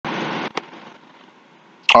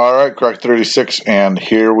Alright, Crack 36, and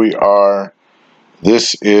here we are.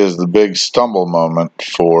 This is the big stumble moment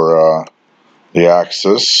for the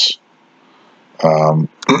Axis. Author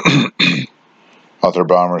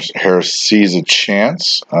Bombers Harris sees a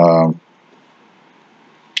chance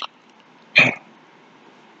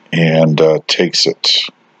and takes it.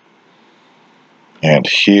 And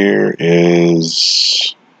here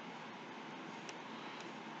is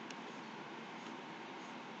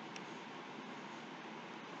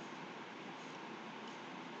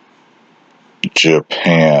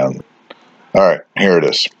Japan. Alright, here it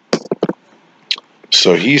is.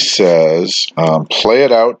 So he says, play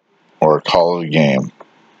it out or call it a game.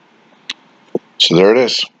 So there it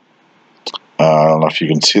is. I don't know if you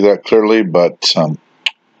can see that clearly, but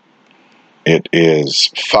it is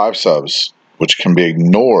 5 subs, which can be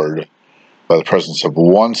ignored by the presence of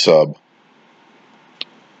 1 sub,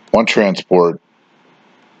 1 transport,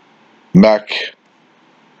 mech,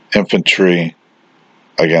 infantry,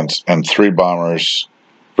 and 3 bombers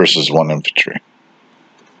versus 1 infantry.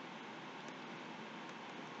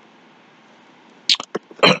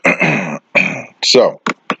 So,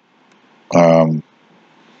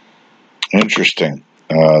 interesting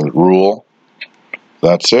rule.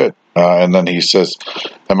 That's it. And then he says,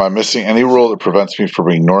 am I missing any rule that prevents me from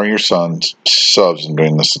ignoring your son's subs and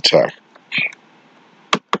doing this attack?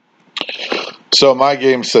 So my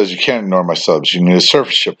game says you can't ignore my subs. You need a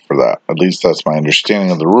surface ship for that. At least that's my understanding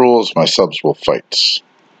of the rules. My subs will fight.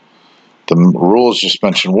 The rules just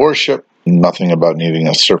mention warship, nothing about needing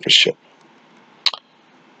a surface ship.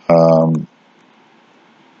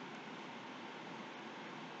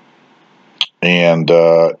 And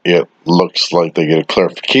it looks like they get a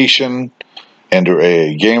clarification. Ender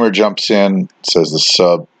AA Gamer jumps in, says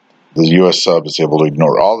the US sub is able to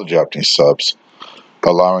ignore all the Japanese subs,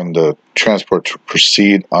 allowing the transport to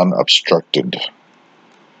proceed unobstructed.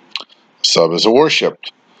 The sub is a warship,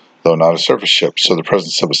 though not a surface ship, so the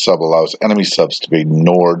presence of a sub allows enemy subs to be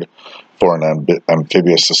ignored for an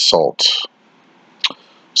amphibious assault.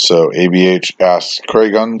 So ABH asks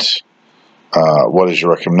Kraygund, what is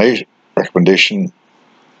your recommendation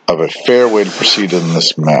of a fair way to proceed in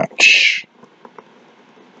this match?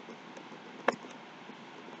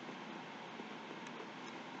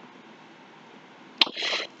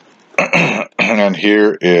 And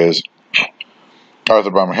here is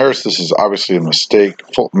Arthur Bomber Harris. This is obviously a mistake,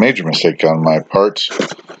 major mistake on my part.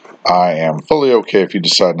 I am fully okay if you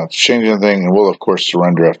decide not to change anything, and will of course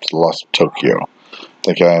surrender after the loss of Tokyo. I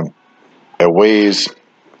think I'm a ways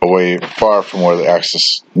away, far from where the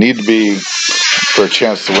Axis need to be for a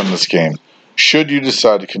chance to win this game. Should you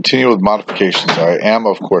decide to continue with modifications, I am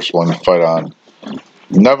of course willing to fight on.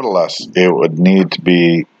 Nevertheless, it would need to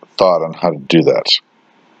be thought on how to do that.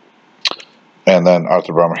 And then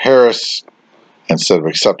Arthur Bomber Harris, instead of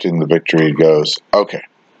accepting the victory, goes, okay,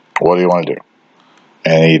 what do you want to do?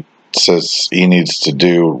 And he says he needs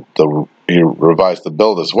to revise the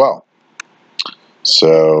build as well.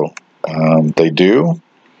 So they do,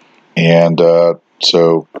 and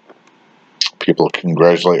so people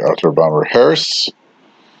congratulate Arthur Bomber Harris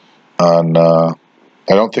on, I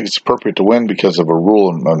don't think it's appropriate to win because of a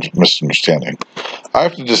rule misunderstanding. I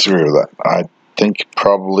have to disagree with that. I think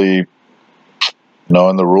probably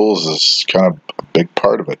knowing the rules is kind of a big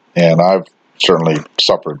part of it, and I've certainly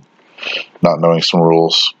suffered not knowing some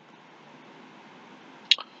rules.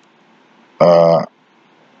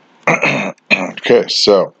 Okay,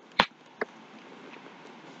 so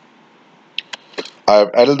I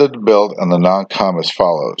have edited the build and the non-com as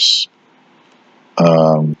follows.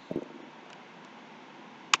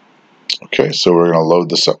 Okay, so we're going to load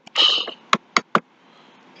this up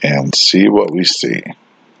and see what we see.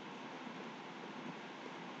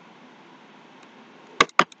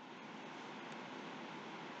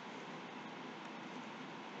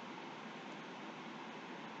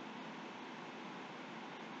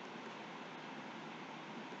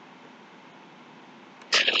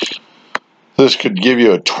 This could give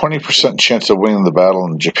you a 20% chance of winning the battle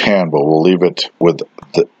in Japan, but we'll leave it with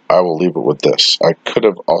I will leave it with this. I could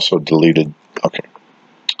have also deleted. Okay.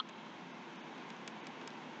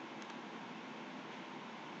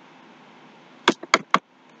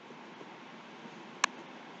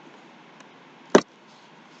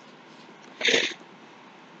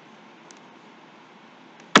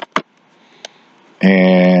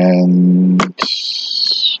 And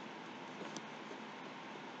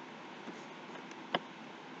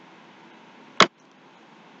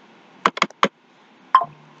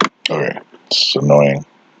okay, it's annoying.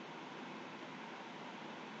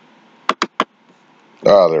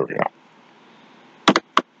 Ah, there we go.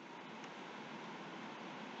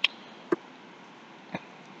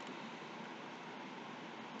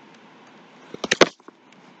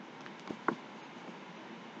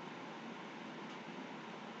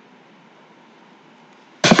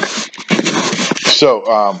 So,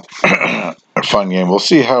 a fun game. We'll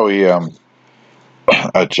see how he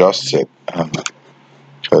adjusts it,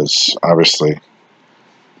 because obviously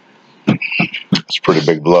it's a pretty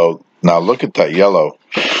big blow. Now look at that yellow.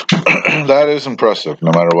 That is impressive,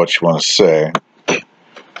 no matter what you want to say.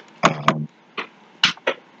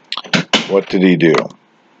 What did he do?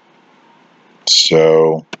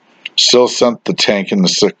 So, still sent the tank in the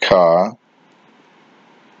Saka.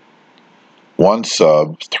 1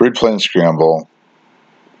 sub, 3 plane scramble.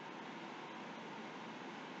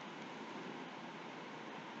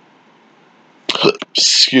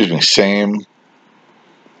 Excuse me, same.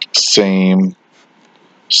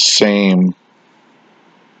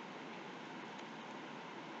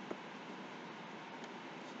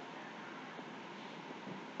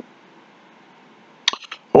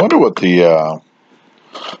 I wonder what the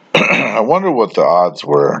I wonder what the odds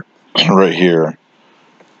were right here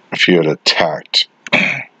if you had attacked.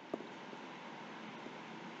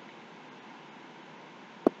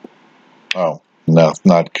 Oh, no,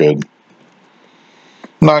 not good.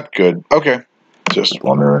 Not good. Okay, just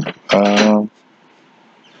wondering.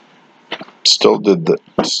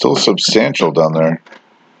 Still substantial down there.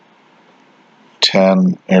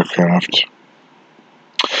 10 aircraft.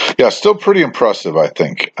 Yeah, still pretty impressive, I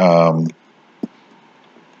think. All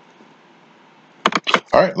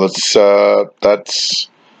right, let's. That's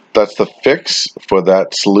the fix for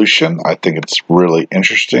that solution. I think it's really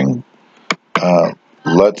interesting.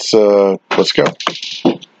 Let's go.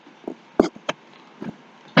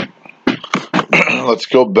 Let's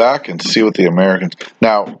go back and see what the Americans.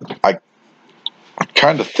 Now, I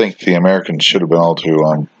kind of think the Americans should have been able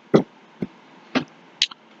to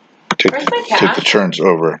take the turns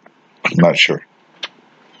over. I'm not sure.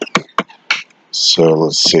 So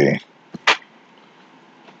let's see.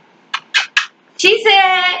 She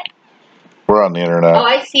said. We're on the internet. Oh,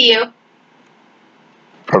 I see you.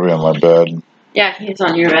 Probably on my bed. Yeah, he's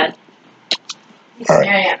on your bed. He's staring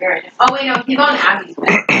at me right now. Oh wait, no, he's on Abby's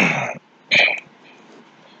bed.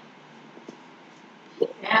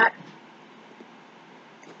 Yeah.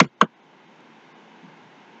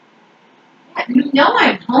 You know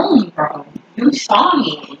I'm home, bro. You saw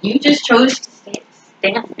me, and you just chose to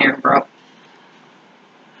stand there, bro.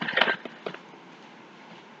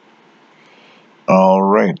 All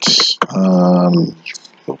right.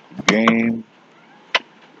 Local game.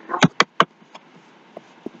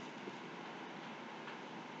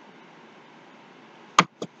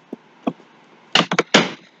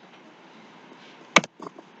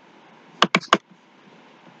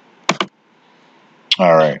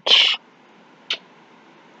 All right.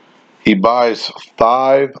 He buys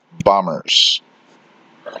 5 bombers.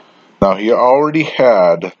 Now he already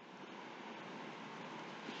had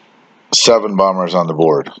 7 bombers on the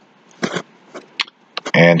board.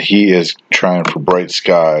 And he is trying for bright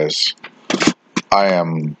skies.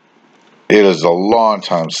 It is a long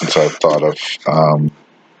time since I've thought of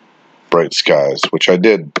bright skies, which I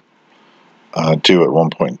did do at one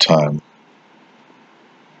point in time.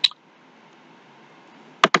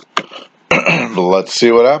 But let's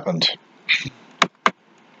see what happened.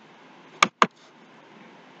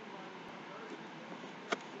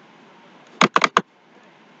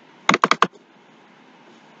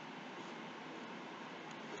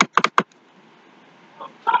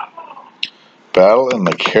 Battle in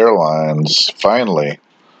the Carolines, finally.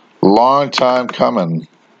 Long time coming.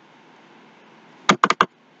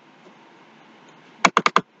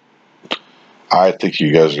 I think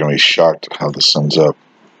you guys are going to be shocked at how this ends up.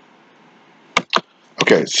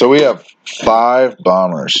 Okay, so we have 5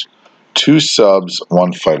 bombers, 2 subs,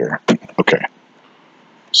 1 fighter. Okay,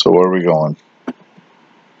 so where are we going?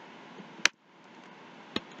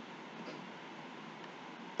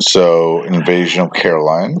 So, invasion of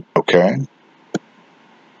Caroline, okay.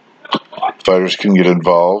 Fighters can get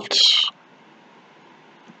involved.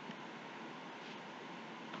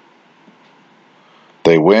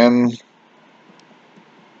 They win.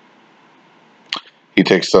 He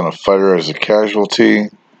takes down a fighter as a casualty.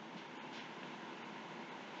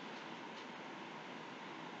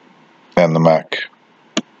 And the mech.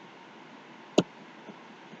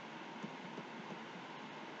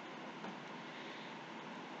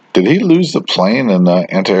 Did he lose the plane and the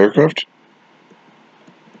anti-aircraft?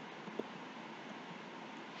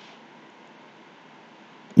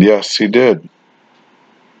 Yes, he did.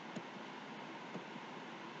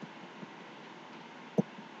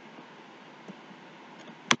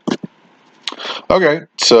 Okay,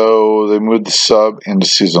 so they moved the sub into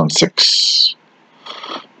Season 6.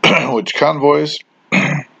 Which convoys?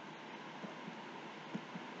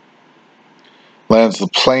 Lands the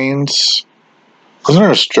planes. Wasn't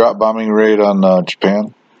there a strap bombing raid on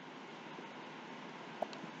Japan?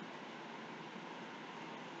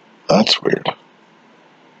 That's weird.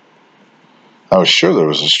 I was sure there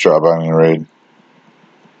was a strap bombing raid.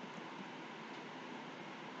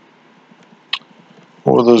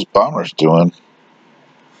 What were those bombers doing?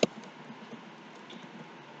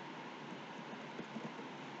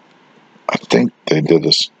 I think they did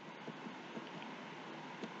this.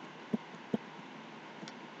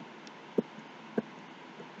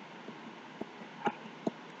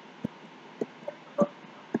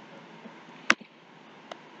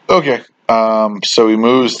 Okay, so he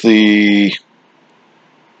moves the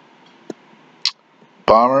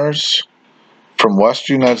bombers from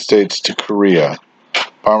Western United States to Korea,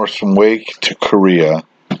 bombers from Wake to Korea,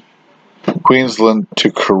 Queensland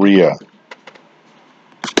to Korea.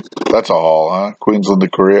 That's a haul, huh? Queensland to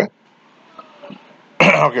Korea.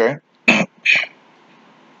 Okay.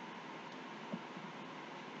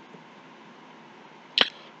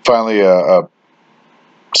 Finally, a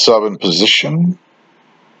sub in position.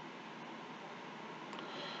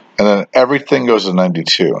 And then everything goes to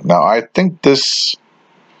 92. Now, I think this,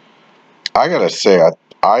 I gotta say,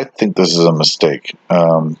 I think this is a mistake.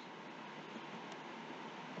 I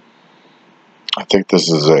think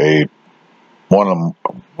this is I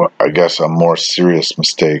guess, a more serious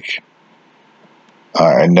mistake.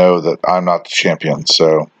 I know that I'm not the champion,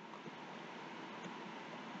 so.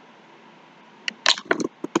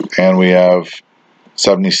 And we have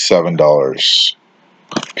 $77.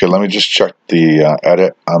 Okay, let me just check the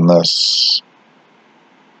edit on this.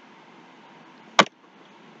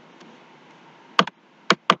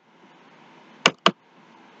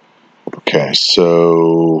 Okay,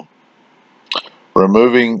 so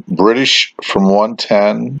removing British from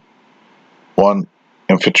 110, 1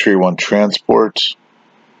 infantry, 1 transport,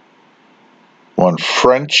 1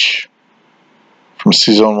 French from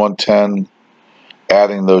C-Zone 110,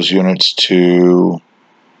 adding those units to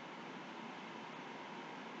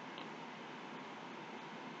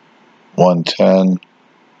 $110.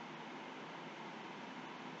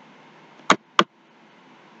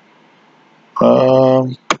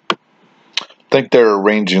 I think they're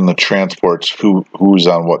arranging the transports, who's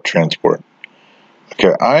on what transport.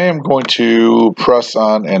 Okay, I am going to press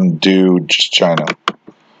on and do just China.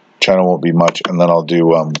 China won't be much, and then I'll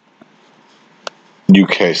do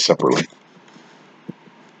UK separately.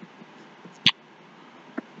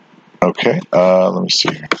 Okay, let me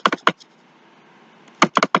see here.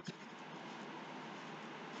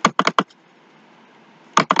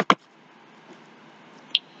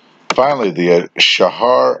 Finally, the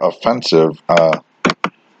Shahar offensive.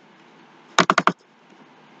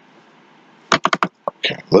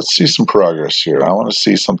 Okay, let's see some progress here. I want to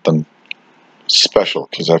see something special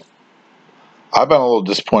because I've been a little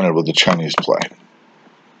disappointed with the Chinese play.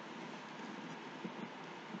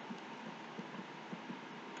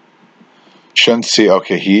 Shenxi,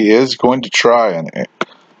 okay, he is going to try an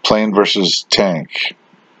plane versus tank.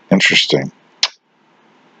 Interesting.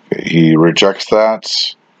 Okay, he rejects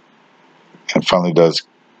that and finally does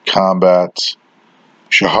combat.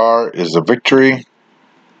 Shahar is a victory.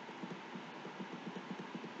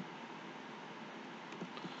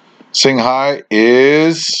 Singhai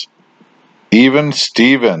is even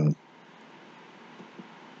Steven.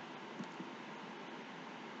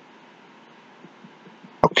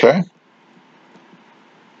 Okay.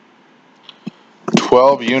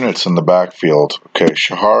 12 units in the backfield. Okay,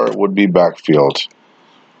 Shahar would be backfield.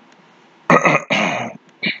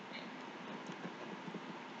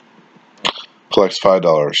 Collects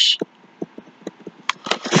 $5.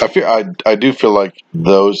 I do feel like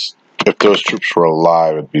if those troops were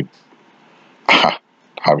alive, it'd be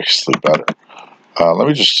obviously better. Let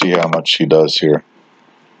me just see how much he does here.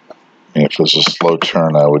 I mean, if it was a slow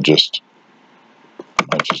turn, I might just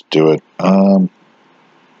do it. You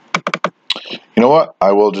know what?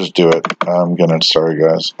 I will just do it. Sorry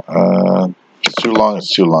guys. If it's too long,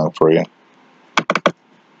 it's too long for you.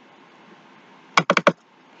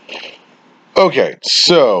 Okay,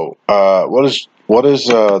 so what is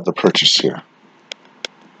the purchase here?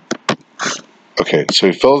 Okay, so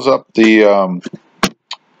he fills up the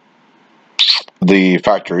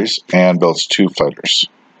factories and builds 2 fighters.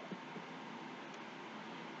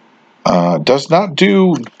 Does not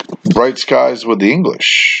do Bright Skies with the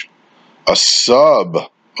English. A sub.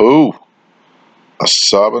 Oh, a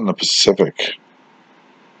sub in the Pacific.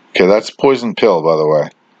 Okay, that's Poison Pill, by the way.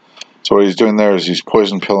 So what he's doing there is he's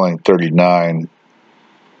Poison Pilling 39.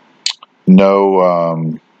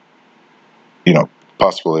 No,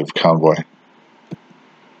 possibility of convoy.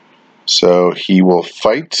 So he will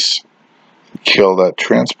fight, kill that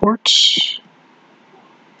transport.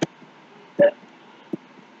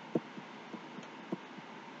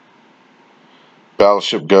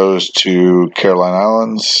 Battleship goes to Caroline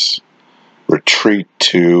Islands. Retreat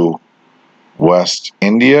to West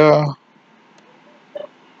India.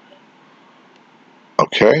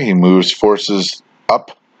 Okay, he moves forces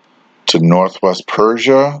up to northwest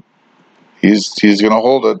Persia. He's going to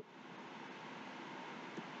hold it.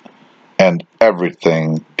 And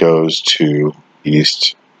everything goes to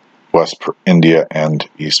West India and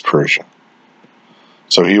East Persia.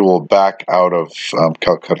 So he will back out of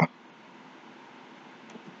Calcutta.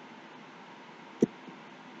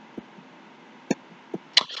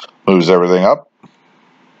 Moves everything up.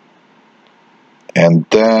 And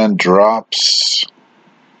then drops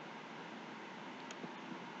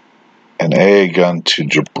an AA gun to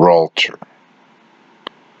Gibraltar.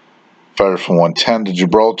 Fired from 110 to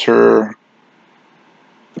Gibraltar.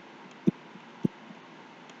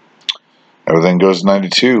 Everything goes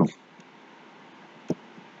 92.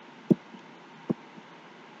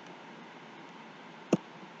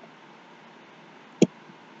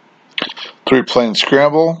 Three-plane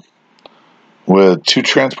scramble with 2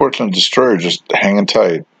 transports and a destroyer just hanging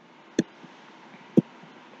tight.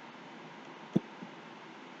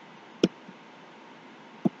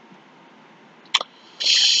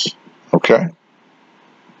 Okay.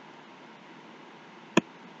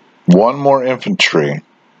 1 more infantry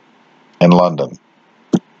in London.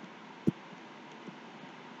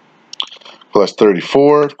 Collects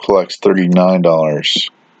 34, collects $39.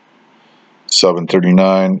 Sub and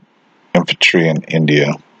 39 infantry in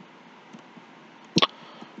India.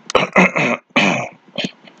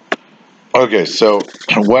 Okay, so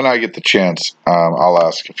when I get the chance, I'll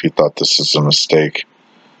ask if you thought this is a mistake.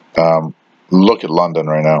 Look at London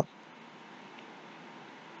right now.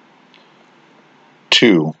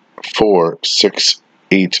 2, 4, 6,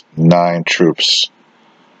 8, 9 troops.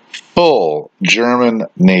 Full German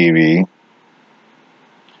Navy.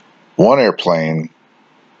 1 airplane.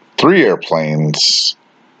 3 airplanes.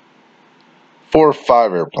 4 or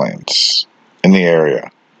 5 airplanes in the area.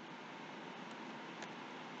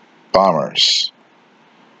 Bombers.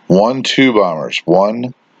 1, 2 bombers.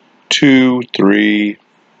 1, 2, 3,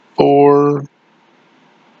 4.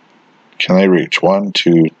 Can they reach? 1,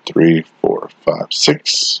 2, 3, 4, 5,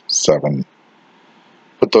 6, 7.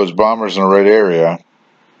 Put those bombers in the right area.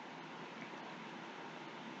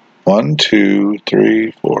 1, 2,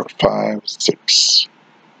 3, 4, 5, 6.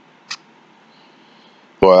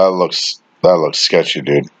 Boy, that looks sketchy,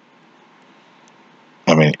 dude.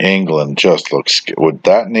 I mean, England just looks with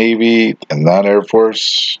that Navy and that Air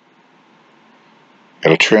Force.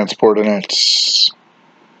 Got a transport in it.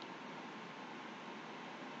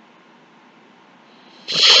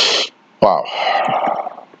 Wow.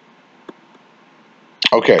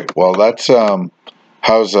 Okay, well that's and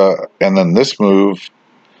then this move.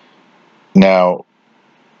 Now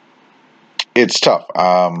it's tough.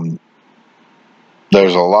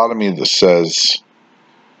 There's a lot of me that says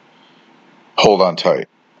hold on tight.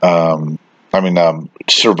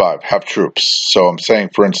 Survive, have troops. So I'm saying,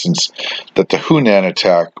 for instance, that the Hunan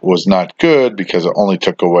attack was not good because it only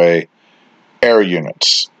took away air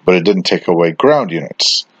units, but it didn't take away ground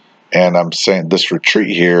units. And I'm saying this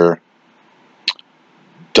retreat here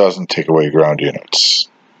doesn't take away ground units.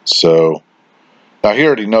 So now he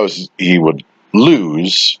already knows he would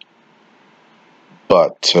lose,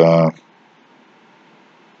 but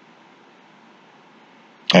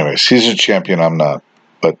anyways, he's a champion, I'm not.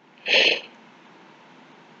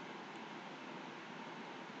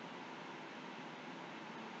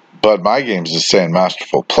 But Myygames is saying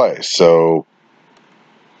masterful play, so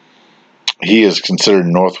he is considered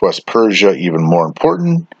Northwest Persia even more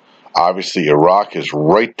important. Obviously, Iraq is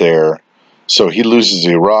right there, so he loses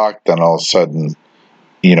Iraq, then all of a sudden,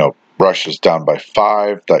 Russia's down by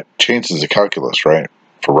 5. That changes the calculus, right,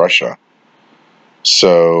 for Russia.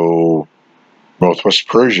 So Northwest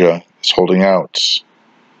Persia is holding out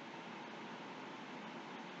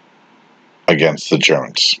against the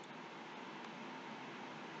Germans.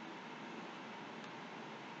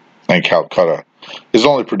 And Calcutta is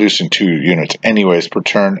only producing 2 units anyways per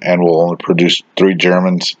turn and will only produce 3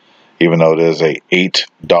 Germans, even though it is a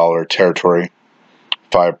 $8 territory.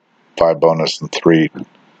 5 bonus and 3.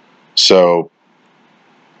 So,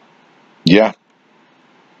 yeah.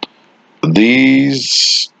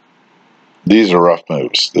 These are rough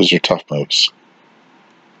moves. These are tough moves.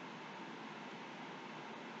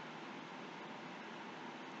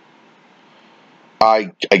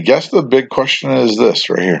 I guess the big question is this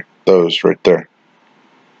right here. Those right there.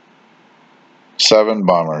 7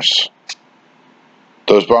 bombers.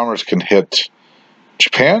 Those bombers can hit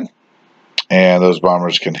Japan, and those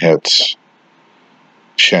bombers can hit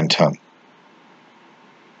Shantung,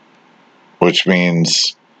 which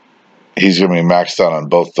means he's going to be maxed out on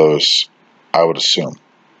both those, I would assume.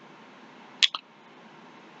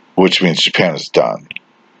 Which means Japan is done.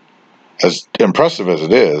 As impressive as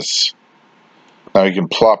it is, now you can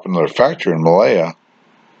plop another factory in Malaya.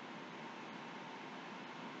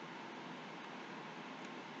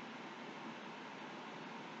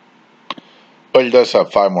 But he does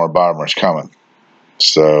have 5 more bombers coming.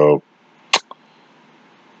 So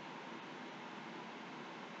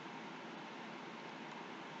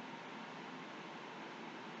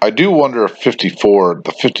I do wonder if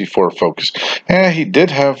the 54 focus. He did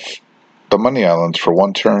have the Money Islands for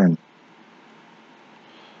 1 turn.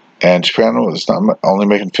 And Japan was not only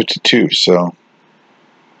making 52, so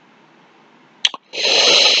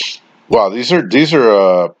wow, these are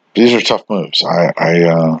tough moves.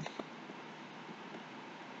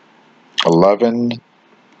 11,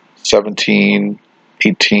 17,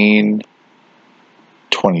 18,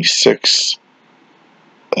 26,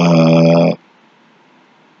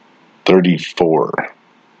 34,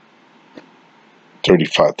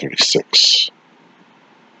 35, 36.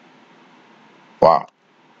 Wow.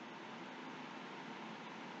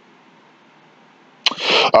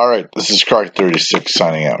 All right, this is Card 36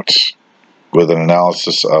 signing out with an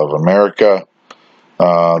analysis of America,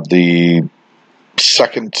 the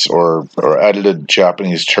second or edited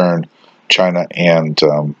Japanese turn, China, and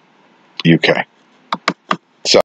UK.